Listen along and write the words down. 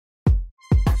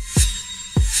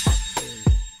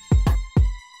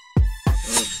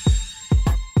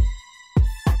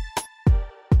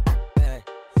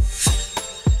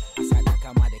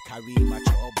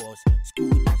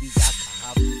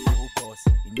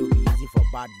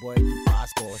bad boy to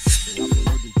pass course. So I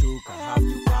follow the joke, I have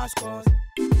to pass course.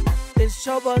 It's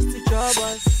Chopbox to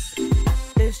Chopbox.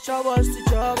 It's Chopbox to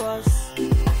Chopbox.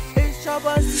 It's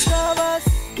Chopbox to Chopbox.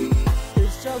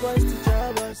 It's Chopbox to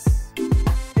Chopbox.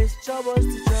 It's Chopbox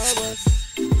to Chopbox.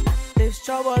 It's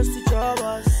Chopbox to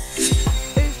Chopbox.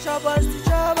 It's Chopbox to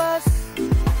Chopbox.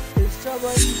 It's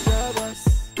Chopbox to Chopbox.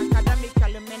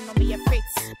 Academically, men no me a fit.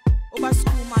 Over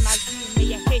school man as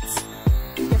me a hit.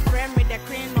 The friend with the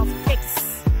queen of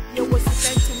cakes. You was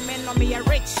sent to men no me a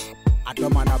rich. I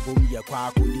don't wanna boom your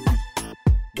quack with it.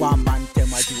 One man tell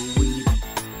my you win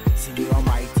it. Senior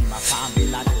mighty, my family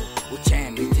ladder. Who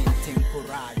chain me ting for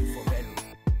bello.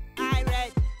 I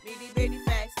read me the baby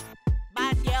first.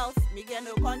 Bad girls, me get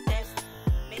no contest.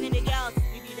 Many the girls,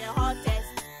 me be the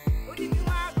hottest. Who did you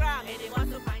want gram? Me they want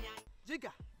to find ya.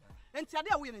 Jiga, enti ade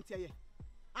awo ye enti ye.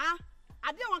 Ah,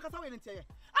 ade wan kasa wo ye enti ye.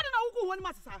 Ade na wo ko woni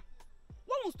masesa.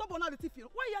 Wo mun stop on the TV.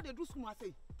 Why you dey do school ma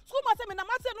say? School ma say me na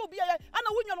ma say no be ye. Ana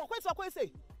wo nyo no kwese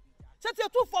kwese. Sete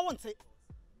 2 for 1 say.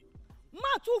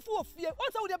 Ma 2 for fie. O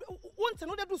say wo nte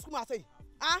no dey do school ma say.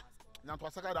 Ah? Na to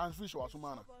asaka dan fish wa so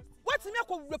mana. What me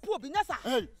ko repo bi nyasa?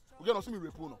 Hey, we get no see me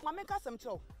repo no. Ma me ka sem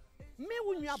tell. Me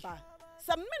wo nua ba.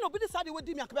 Se me no bi dey sade we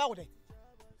di me akaba wo dey.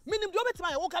 Minim do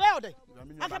betima ye wo kaba wo dey.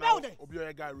 Akaba wo dey. Obi o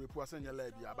ye guy repo asenya la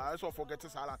bia. Ba so forget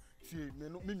sala. Tie me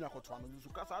nua koto ano so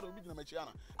kasa do bi gina ma chia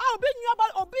na. Ah obi nua ba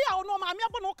obi a ono ma me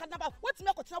abo no ka na ba. Wetin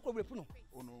me ko tena ko repo no.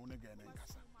 Ono ne guy na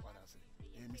nkasa. What I say?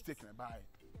 Mistake na buy.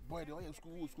 Boy, the way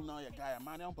school now, your guy,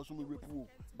 man, I'm supposed to repo.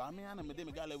 But me and me, they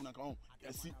guy like on.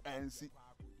 See and see,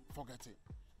 forget it.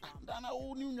 Then I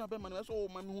own you, man. That's all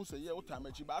man who say, yeah, what time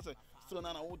she bass. Still,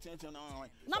 I won't change now.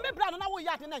 Now, me brother, now we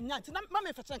yard in a yard.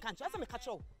 Mammy for country. I say me catch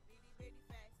up.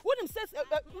 Wouldn't says,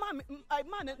 man,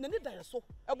 the need so.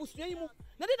 I was saying,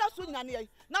 the need us soon. Now,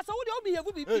 so would you be I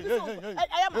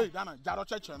am. Hey, Dana, Jaro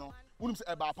Church, you know. Wouldn't say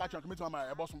about patch and commit to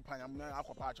my boss from Pine. I'm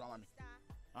aqua patch on me.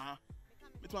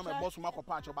 It's my boss from aqua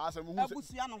patch or bass and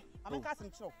Teamciano. I'm a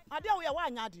cousin show. I dare we are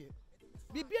one yard.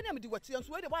 Be being able to what you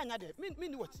swear the one yard.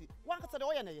 Mean what? One cuts the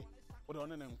oil. What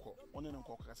on an uncle, on an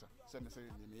uncle, send me say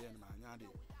me and my yard.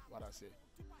 What I say,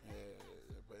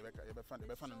 ever fun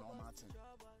and all Martin.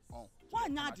 Oh,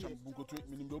 one yard. Bunko to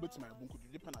meaning go to my bunko to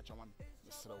depend on one.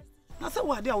 I said,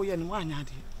 what are we in 1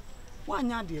 yard? 1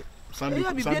 yard.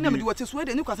 Sunday, be being able to what you swear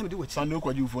the new cousin do it. Sunday,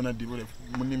 what you for not deal with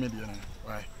money media.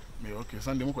 Why? Okay,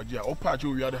 Sunday mo kwaji o patch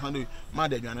we are the handle ma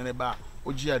da dwane ne ba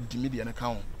o gia di media ne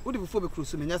ka ho wo de before be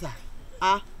cruise me nyasa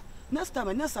ah next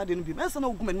time next Saturday no be me say na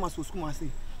oguma ma so school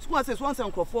ase so one say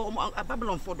nkrofo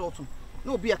Babylon for Dalton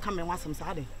na obi a come me wasem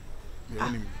sa ade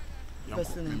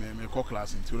me call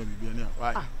class into no be na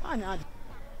why anya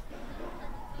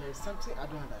there's something I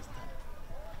don't understand.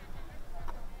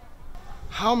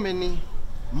 How many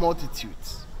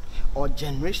multitudes or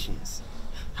generations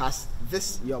has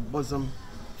this your bosom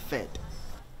fed?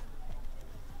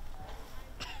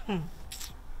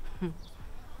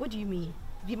 What do you mean?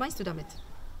 Be my student.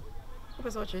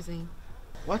 What was you're saying?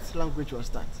 What language was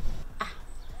that?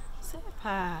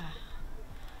 Sepa.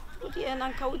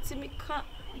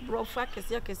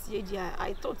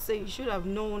 I thought say you should have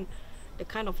known the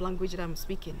kind of language that I'm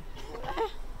speaking.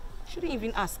 Shouldn't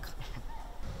even ask.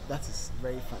 That is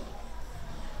very funny.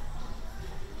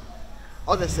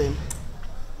 All the same,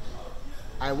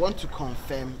 I want to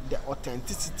confirm the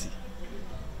authenticity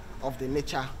of the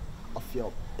nature of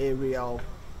your aerial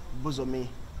bosomy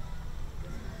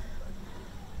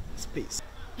space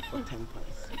for 10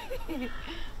 points.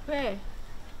 Where?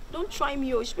 Don't try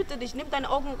me, oh. Später dich nimmt deine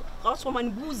Augen raus von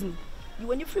meinem Busen. You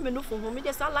when you free me no from home,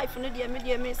 media start life in the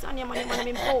media me sanya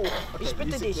man po. Ich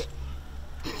bitte dich.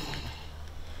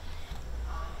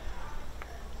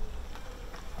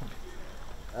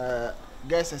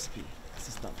 Guest SP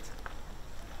assistant.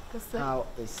 How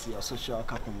is your social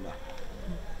cucumber?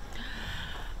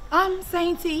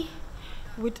 Sainty,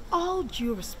 with all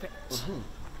due respect,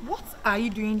 what are you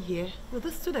doing here with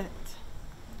the student?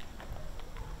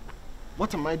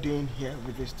 What am I doing here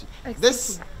with this student? Exactly.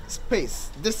 This space,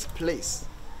 this place,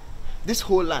 this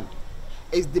whole land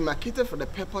is demarcated for the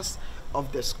purpose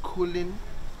of the schooling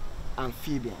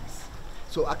amphibians.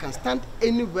 So I can stand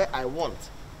anywhere I want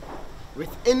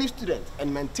with any student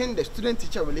and maintain the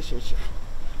student-teacher relationship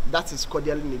that is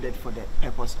cordially needed for the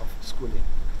purpose of schooling.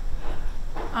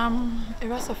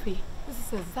 Erasofi, this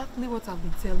is exactly what I've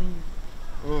been telling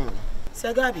you.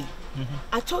 Sir Gabi,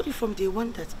 I told you from day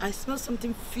one that I smell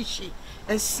something fishy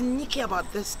and sneaky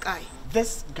about this guy.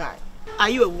 This guy? Are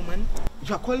you a woman?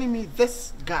 You are calling me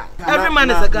this guy? Every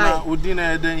man is a guy.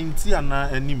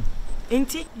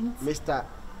 Inti? Mr.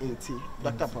 Inti,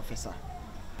 Dr. Professor.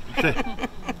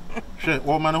 Sure,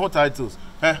 what man, what titles?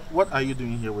 What are you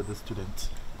doing here with the student?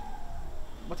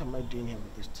 What am I doing here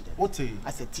with the student? What?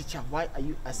 As a teacher, why are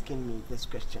you asking me this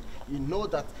question? You know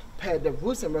that per the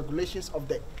rules and regulations of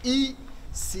the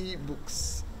EC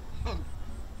books,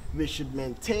 we should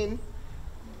maintain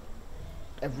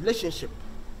a relationship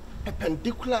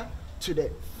perpendicular to the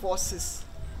forces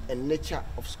and nature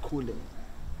of schooling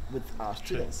with our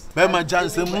students. We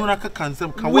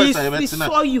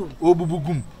saw you.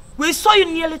 We saw you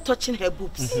nearly touching her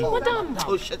boobs. Madam,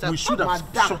 shut up. We should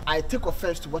have. Madam, I take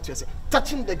offense to what you're saying.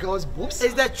 Touching the girl's boobs?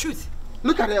 Is that truth?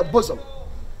 Look at her bosom.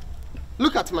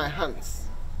 Look at my hands.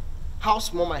 How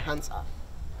small my hands are.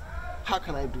 How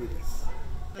can I do this?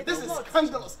 This is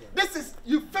scandalous. This is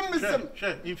euphemism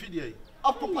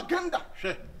of propaganda.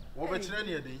 What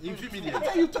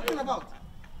are you talking about?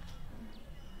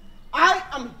 I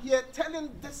am here telling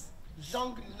this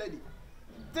young lady,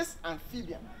 this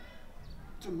amphibian,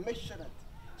 to make sure that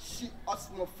she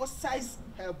osmophosizes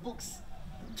her books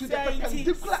to the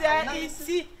perpendicular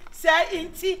analysis.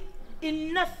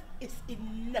 Enough is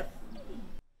enough.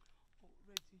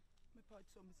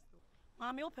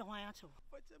 Mommy, open why at all.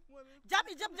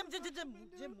 Jammy, jam.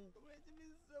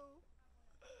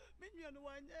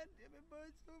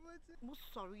 I'm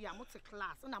sorry, I'm not a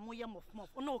class, and I'm more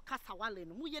of no Casawale,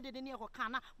 Muya didn't hear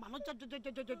Hokana, Mano.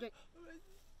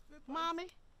 Mommy,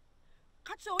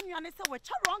 catch on you and say, what's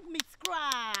wrong, Miss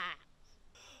Cry?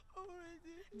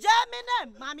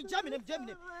 Jamming, Mommy, jamming,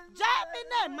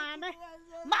 Mommy,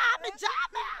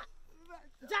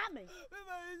 jamming.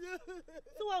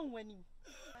 So I'm winning.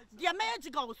 Dear Major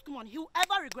girls, come on, he'll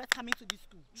ever regret coming to this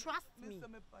school. Trust me.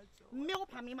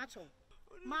 Milk me macho.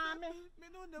 Mommy,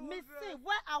 Miss, say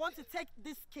where I want to take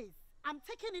this case. I'm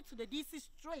taking it to the DC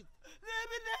straight.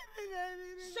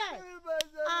 Sure.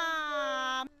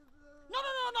 No.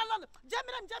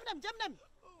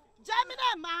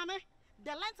 Gemini, Mommy.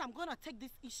 The length I'm gonna take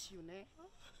this issue, ne?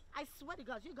 I swear to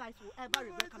God, you guys will ever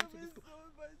regret coming to this school.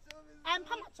 And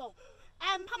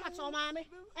Pamacho, Mommy.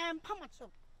 And Pamacho.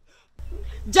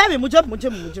 Jammy, mujam.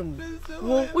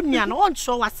 Unya no one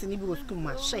show us in Ibu school,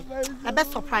 my shake. I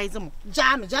best surprise him.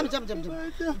 Jammy.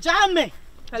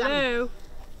 Hello.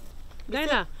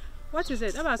 Dinah, what is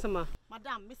it? About some.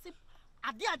 Madam, Missy,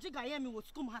 I did a jig I am with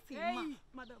school. Hey,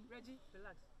 Madam, Reggie,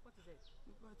 relax. What is it?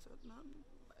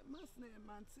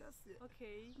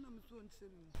 Okay.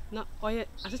 No,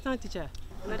 assistant teacher.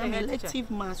 Madam, elective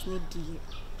mass need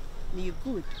you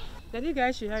good. Then you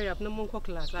guys should hurry up. No more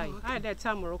class. I had that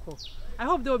time Morocco. I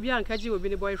hope the Obian Kaji will be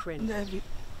the boyfriend.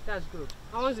 That's good.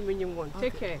 I want the minion one.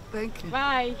 Take care. Thank you.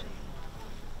 Bye.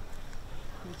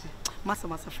 Master,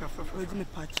 ready me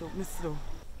patch up, Miss Low.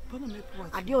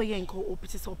 I do yanko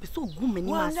opposite so good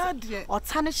many master or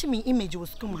tarnish me image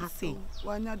was come has say.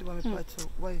 Why not do my patch up?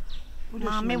 Why?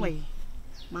 Mammy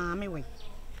way.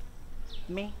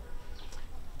 Me.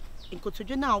 In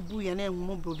Cotoja now, Boo and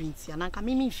more province, and I can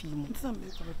mean film.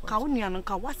 Kaunian and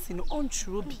Kawasin on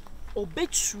Truby. Obey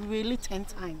really 10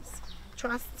 times.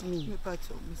 Trust me.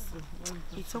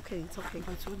 It's okay.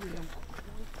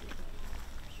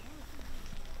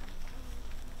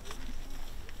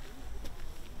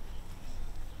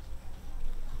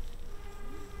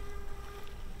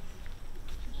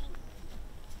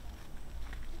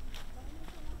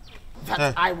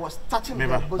 That I was touching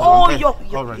her bosom. Oh,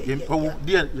 all right.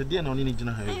 Dear, no need to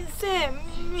know.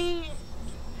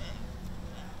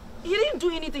 He didn't do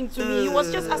anything to me. He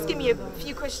was just asking me a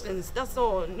few questions. That's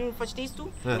all. For these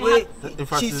two. Wait,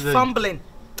 she's fumbling.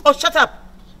 Oh, shut up.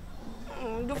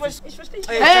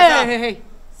 Hey.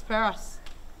 Spare us.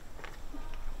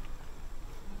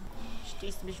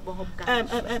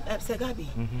 Sir Gabi.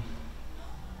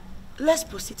 Let's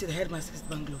proceed to the headmaster's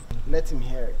bungalow. Let him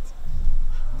hear it.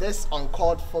 This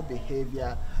uncalled for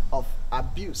behavior of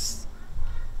abuse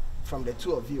from the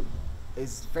two of you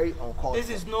is very uncalled for. This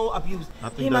is no abuse.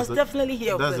 He must definitely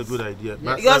hear this. That's a good idea.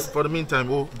 But for the meantime,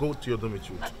 we'll go to your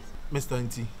dormitory. Mr.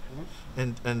 Nti.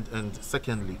 And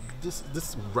secondly,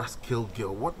 this rascal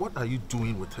girl, what are you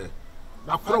doing with her?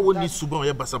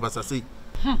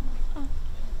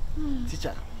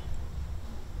 Teacher,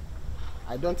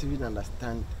 I don't even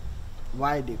understand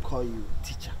why they call you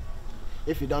teacher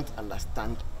if you don't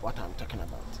understand what I'm talking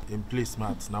about. In play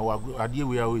smart. Now,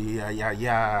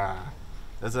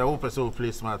 there's a whole person who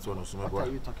plays smart. What are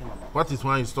you talking about? What is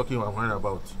one he's talking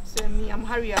about? So me, I'm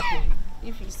hurry up.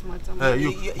 If he's smart,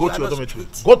 you go to your dormitory.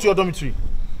 Go to your dormitory.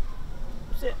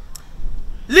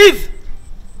 Leave!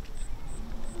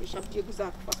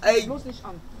 Hey!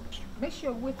 Make sure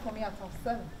you wait for me until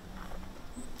 7.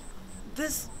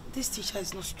 This teacher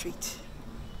is not straight.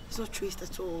 He's not traced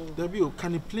at all. Debbie,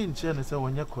 can you play in chair and say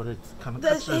when you're correct?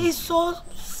 He's so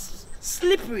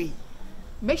slippery.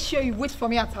 Make sure you wait for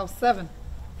me at house 7.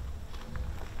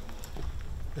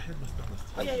 The headmaster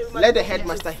must. Let the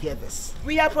headmaster hear this.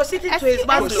 We are proceeding to his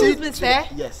bathroom. Excuse me, sir.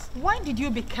 Yes. When did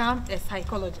you become a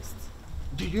psychologist?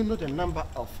 Do you know the number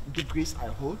of degrees I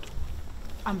hold?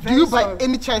 I'm Do very you sorry. by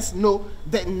any chance know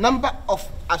the number of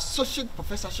associate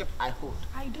professorship I hold?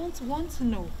 I don't want to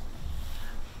know.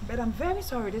 But I'm very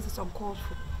sorry, this is uncalled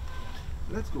for.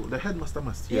 Let's go. The headmaster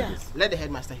must hear this. Let the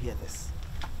headmaster hear this.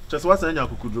 Just what's in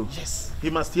Kukudro? Yes. He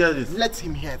must hear this. Let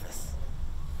him hear this.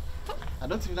 I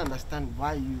don't even understand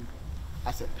why you,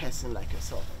 as a person like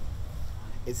yourself,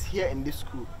 is here in this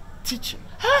school teaching.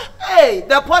 Hey,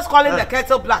 the post calling the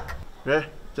kettle black. Eh?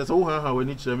 Just how we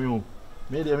need to me.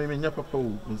 Maybe I mean, papa,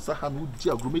 Saham,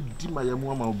 Diagro, Dima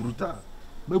Yamama Bruta.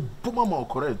 Me Bumama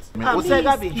correct. You are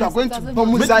going to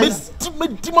bomuzize.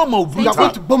 You are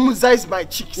going to bomuzize my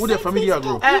cheeks. Who the family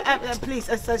grow? Please,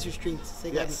 exercise restraint.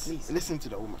 Yes. Please. Listen to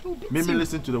the woman. Maybe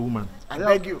listen to the woman. I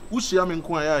beg you. Who she am in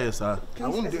Kwaya, yes, sir. I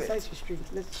won't do Exercise it. restraint.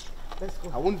 Let's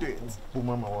go. I won't do it.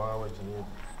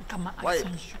 Why?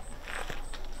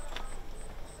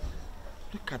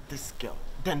 Look at this girl.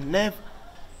 The nerve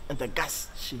and the gas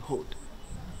she hold.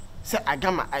 Say, I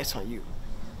got my eyes on you.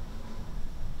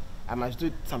 I must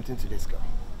do something to this girl.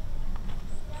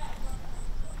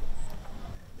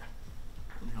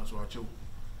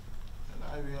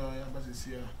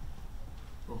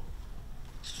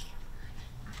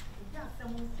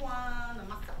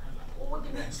 What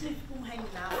is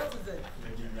it?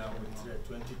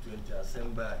 2020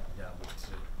 December.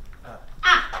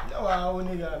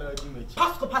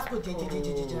 Pasco, Pasco,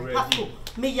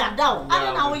 me ya down. I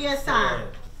don't know yes, sir.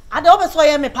 I don't saw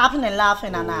him popping and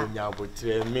laughing and I.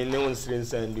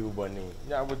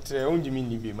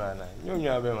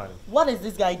 What is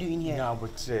this guy doing here? I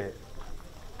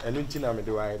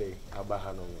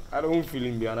don't feel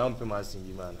him beyond Ampemas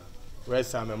man. Where's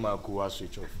Sam and Marco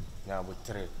switch off? Now, but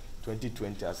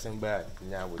 2020 December.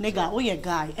 Nigga, oh, your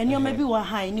guy, and you maybe were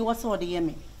high, and you was all the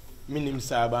yummy. Minim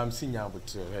Sab, I'm seeing you,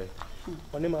 but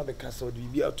on him, the castle, we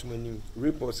be out to many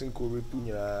reports and co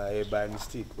repunia by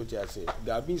mistake. What I say,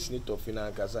 there have been snit of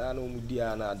Financas, I know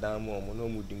Mudiana, Damo, no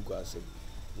Mudinquas.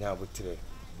 Now, but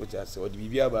what I say, we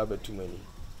be about too many.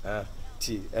 Ah,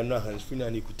 tea, and no hands,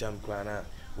 Finani Kutam Crana,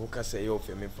 Woka say, oh,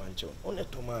 for me, Fancho, on a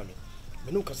tomami.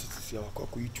 Menuka see our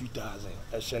cocky 2,000,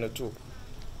 a shenato.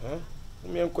 Huh?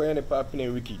 Me am quite a papi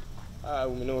and wiki. Ah,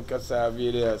 we know Casa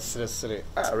Villa, Sresre.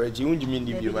 Ah, Reggie, won't you mean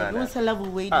the Bimana? What's a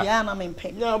level way, Diana, I'm in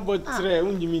pain. No, but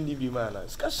won't you mean the Bimana?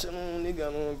 Discussion,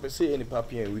 nigga, no, per se, any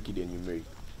papi and wiki than you marry.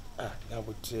 Ah, now,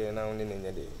 but now and then,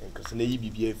 and because they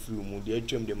be a few more, the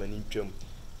term, the money term,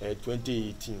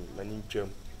 2018, money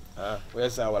term. Ah,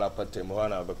 where's our apartment,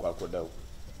 Moana of a crocodile?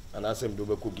 And I said,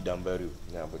 do a cookie down very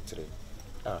now, but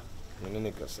ah,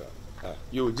 ah,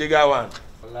 you, Jigga one.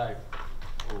 Alive.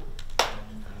 Oh,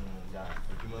 yeah,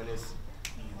 humanist.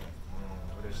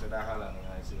 What should I have? I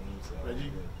say,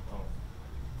 Reggie.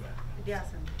 Yes,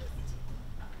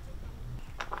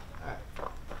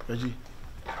 Reggie,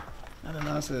 I don't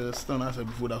answer, stone answer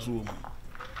before that's woman.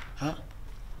 Huh?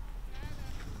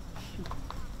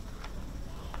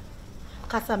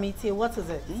 Casamiti, what is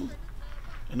it?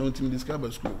 I know him describe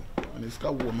a school, and it's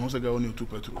got woman who's a guy on your 2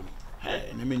 petrol. Hey,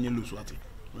 and I mean, you lose what?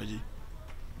 Reggie.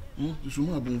 The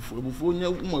summa before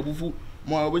you,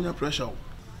 more when you pressure.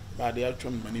 But they are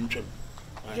trying my name.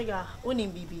 Jigga, only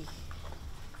BB.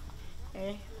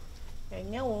 Eh?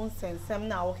 And you won't send some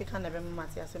now, okay, can never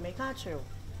matter, so make a chill.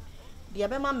 The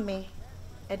Abema me,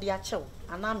 a dear chill,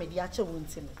 and I'm a dear chill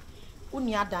winting.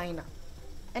 Unia diner,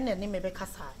 and then name a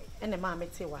Becasai, and a mamma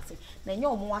say was it. Then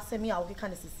your more send me out, you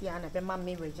can see, and a Bema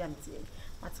me regency.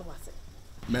 What was it?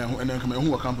 Man, and then come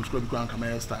who come to script ground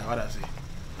come style. What I say?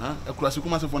 Huh? A classic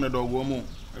Kumasi for the dog woman,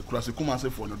 a classic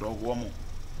Kumasi for the dog woman.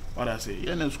 What I say?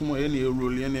 Any school, any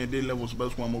rule, any day levels,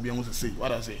 best one will be able to say.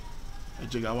 What I say? A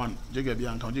Jigga one, Jigga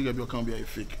Bianca, Jigga can't be a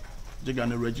fake. Jigga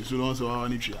and a Reggie, so don't say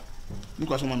any tree.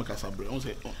 Because someone make a sabre.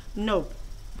 No.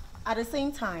 At the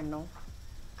same time, no.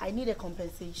 I need a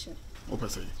compensation. What I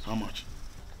say? How much?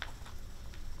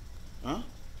 Huh?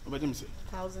 What about him say?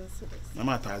 1,000 cedis. I'm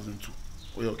 1,002.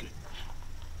 Oh, okay.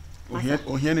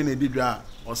 Oh, here in a digra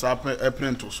or sap a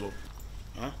print or so.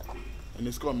 Huh? And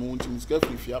it's called Mountain, it's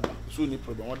carefully fiaba. So, no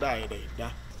problem. What die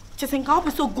there? Just think I'll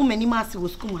be so good many masses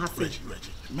was come has Reggie.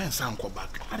 Man, sound go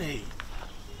back. Are they?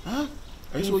 Huh?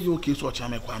 I saw you okay, so I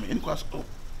make one. Any class? Oh.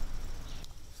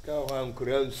 Scout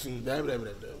Korean soon.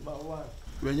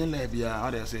 When you lay beer, how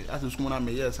they say, as a school, I'm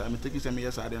yes, I'm taking some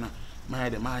yes, I don't know. My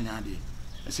the man,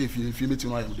 I say, if you meet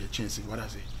him, I am the chance. What I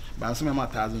say. But I'm saying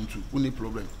 1,002. Only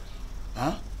problem.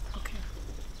 Huh? Okay.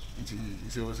 You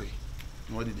say, what say?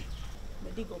 What did he?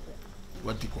 What did he go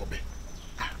What did he go back?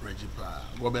 Reggie pa.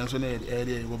 Go Benson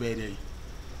area go be there.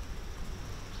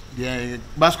 The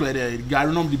basket area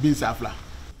gari nom the beans afla.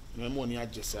 No money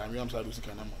adjust. I'm sorry to see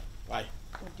kana mo. Why?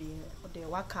 Oh dear,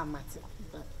 what come at it?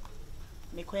 But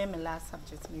me koye me last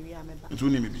subject me we am ba. Ntu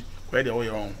ni me bi. Where dey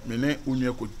your own. Me ne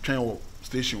unye ko twen wo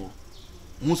station wo.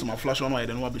 Mu some flash on why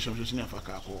dey no be sham sham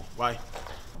afaka ko. Why?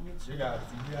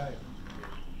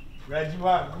 Reggie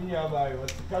one, we are by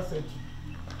what's the cassette?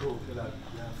 Oh,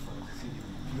 yeah,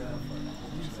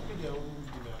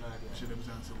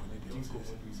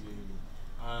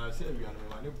 say we are no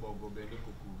one bogo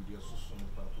belico with your son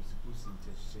purpose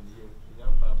intention here.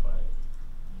 Young papa.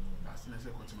 That's the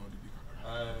second of the big.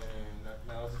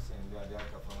 Now saying they are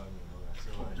family.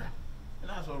 And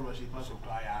that's all Russia pass of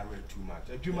cry. I read too much.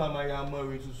 A few mamma, I am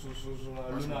married to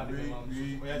Luna.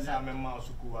 Yes, I'm a mouse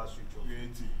who was switch off.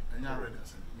 And I read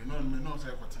us. Me no say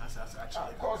what I actually.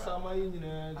 Of course, I'm in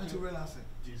to realize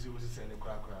Jesus was saying a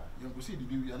crack. You can see the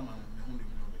beauty animal.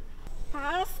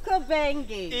 Pascal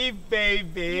Bengi. Hey,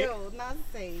 baby. Yo,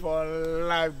 nothing. For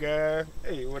life, girl.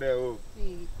 Hey, what else?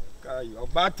 Your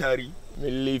battery. Me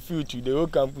leave you to the whole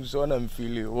campus on and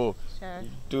feel it. Oh,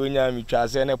 Tonya, me try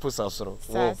to put Sassro.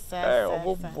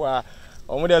 Oh, boy.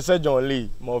 I'm going to say John Lee,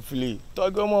 more flee.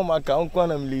 Talk more, my count,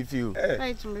 and leave you.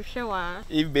 Right, to show.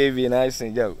 If baby, nice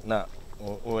and joke. Now,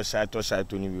 oh, shy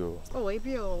to you. Oh, I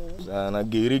be all. And a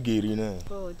gary, no.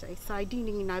 Oh, I sardine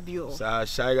in Abio.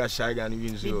 Shy, and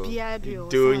wins you.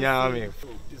 Tonya,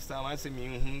 this time I see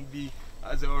me be.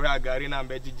 As a ragarin and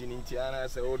Betty Tiana,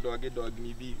 as a old dog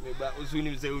me be, but soon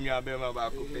you say you are Bema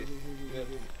back.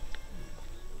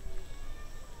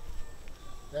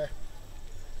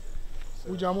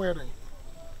 Who am wearing?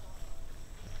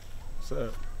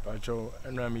 Sir, Pacho,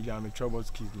 and Rami Jammy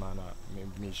Chopbox keys, man.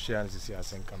 Me share and see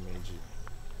us and come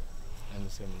and the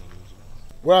same.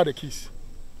 Where are the keys?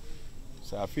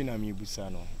 So I feel I'm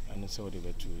Busano and so they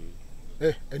were to you.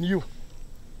 Hey, and you?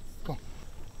 Come.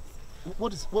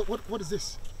 What is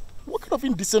this? What kind of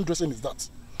indecent dressing is that?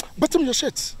 Button your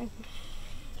shirt.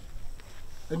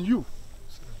 And you?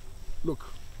 Look,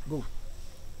 go.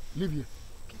 Leave here.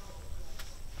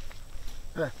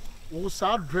 Hey, what's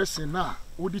our dressing now?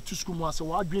 What did you school master?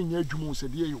 What do you do?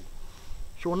 Said you.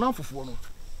 So now for one.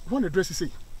 What the dress is say?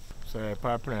 So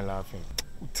Papa and laughing.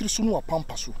 Trisumu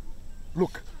pampasu.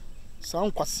 Look,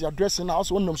 some kwasi dressing now.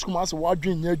 So one school master. What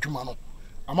do you do, mano?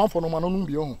 A man for no man on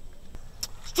beyond.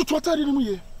 To what are you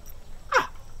here? Ah,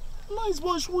 nice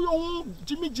boys. We are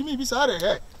Jimmy. Beside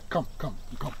here. Come.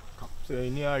 Say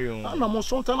near you. I'm not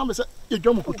so time. I say, you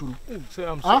don't put you. Say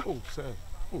I'm so. Say.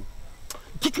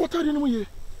 To what are you here?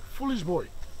 Foolish boy.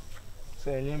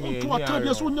 Say near me. To what are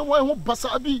you? So you want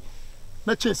Basabi?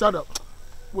 Na chase ada.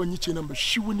 When you chain number,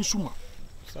 she will suma.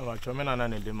 So much. I mean, I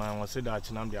know the man was said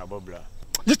that I'm the abobla.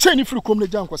 You chain if you come the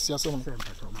junk was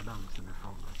madam.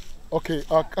 Okay.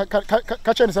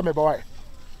 Catch any boy.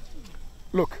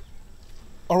 Look,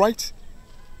 all right.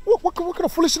 What kind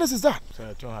of foolishness is that? So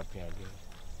I don't happy again.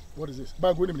 What is this?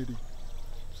 Bag with him,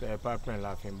 So Papa and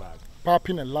laughing back.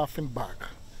 Popping and laughing back.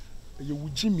 You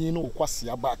would Jimmy no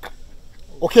kwasia back.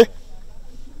 Okay?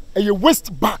 And you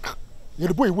waste back. You're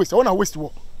the boy waste. I want to waste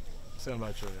what? So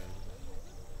much.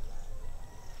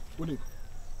 Willie,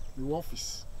 the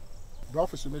office. The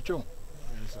office will make sure.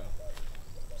 Yes, sir.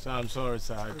 So I'm sorry,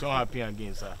 sir. I don't happy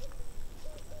again, sir.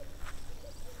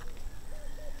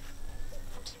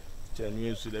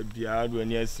 Used to the beard when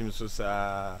you seem so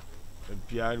sad. The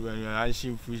beard when you're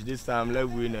anshing fish this time, let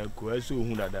win a question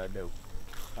who that.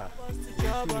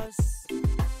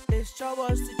 It's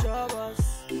Chopbox to Chopbox.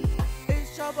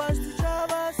 It's Chopbox to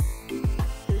Chopbox.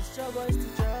 It's Chopbox to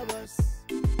Chopbox.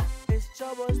 It's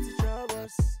Chopbox to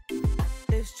Chopbox.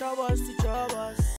 It's Chopbox to Chopbox.